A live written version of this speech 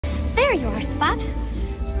There you are, Spot.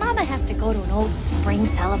 Mama has to go to an old spring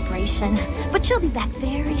celebration, but she'll be back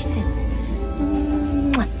very soon.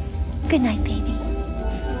 Mwah. Good night, baby.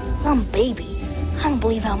 Some baby. I don't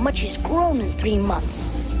believe how much he's grown in 3 months.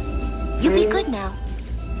 You be good now.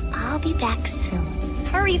 I'll be back soon.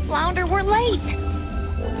 Hurry, Flounder, we're late.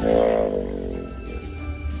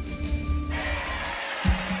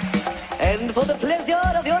 And for the pleasure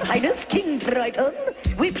of your Highness King Triton,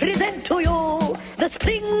 we present to you the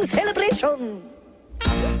spring celebration.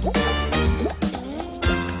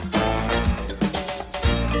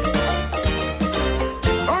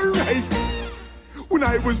 All right. When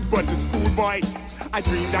I was but a schoolboy, I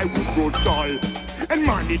dreamed I would grow tall. And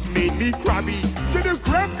man, it made me crabby, that a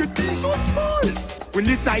crab could be so small. When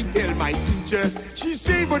this I tell my teacher, she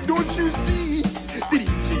say, but don't you see, that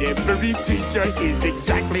each and every creature is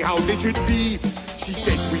exactly how they should be. She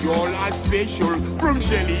said we all are special, from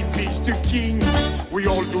jellyfish to king. We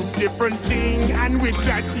all do different things, and with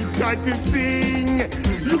that she starts to sing.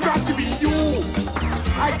 You got to be you,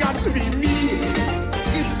 I got to be me.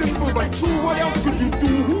 It's simple but true, what else could you do?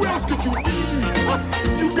 Who else could you be?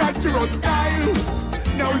 You got your own style,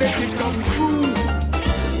 now let it come true.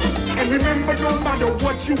 And remember, no matter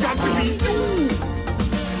what, you got to be you.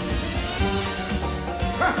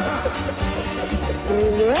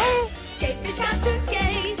 Skatefish got to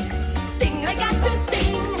skate, stingray got to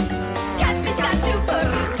sting, catfish got to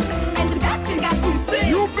purr, and Sebastian got to swim.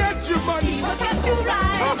 You bet your money. Seahorse got to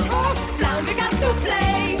ride, Flounder got to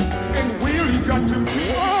play, And Willie got to be.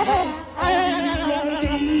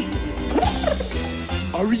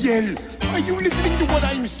 Ariel, are you listening to what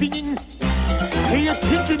I'm singing? Pay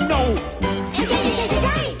attention now.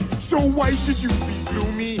 So why should you be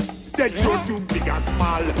gloomy that you're too big or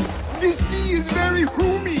small? The sea is very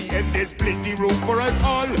roomy and there's plenty room for us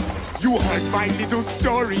all. You heard my little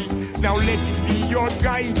story, now let it be your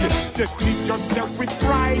guide. Just treat yourself with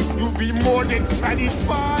pride, you'll be more than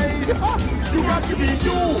satisfied. You got to be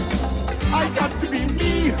you, I got to be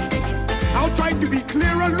me. I'll try to be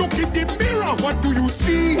clearer, look in the mirror, what do you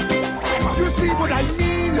see? You see what I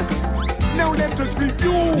mean? Now let us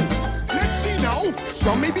review. Let's see now.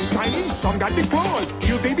 Some may be tiny, some got the claws.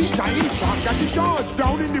 You they be shiny, some got the jaws.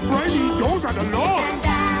 Down in the briny, those are the laws. and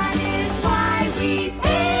that is why we stay.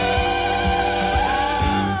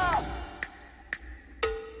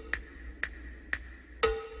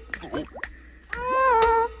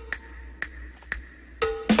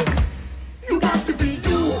 You got to be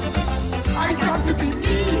you, I got to be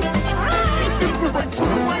me. It's simple but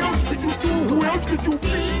true, what else could you do? Who else could you be?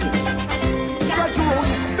 Got your own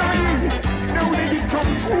style, now let it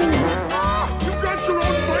come true. You got your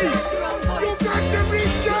own voice, you got to be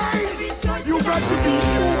shine. You got to be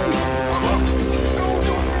you. No,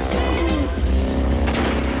 don't miss you.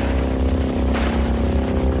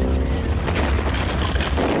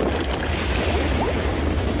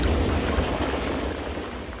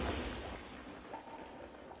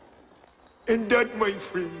 And that, my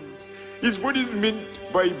friends, is what is meant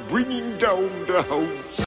by bringing down the house.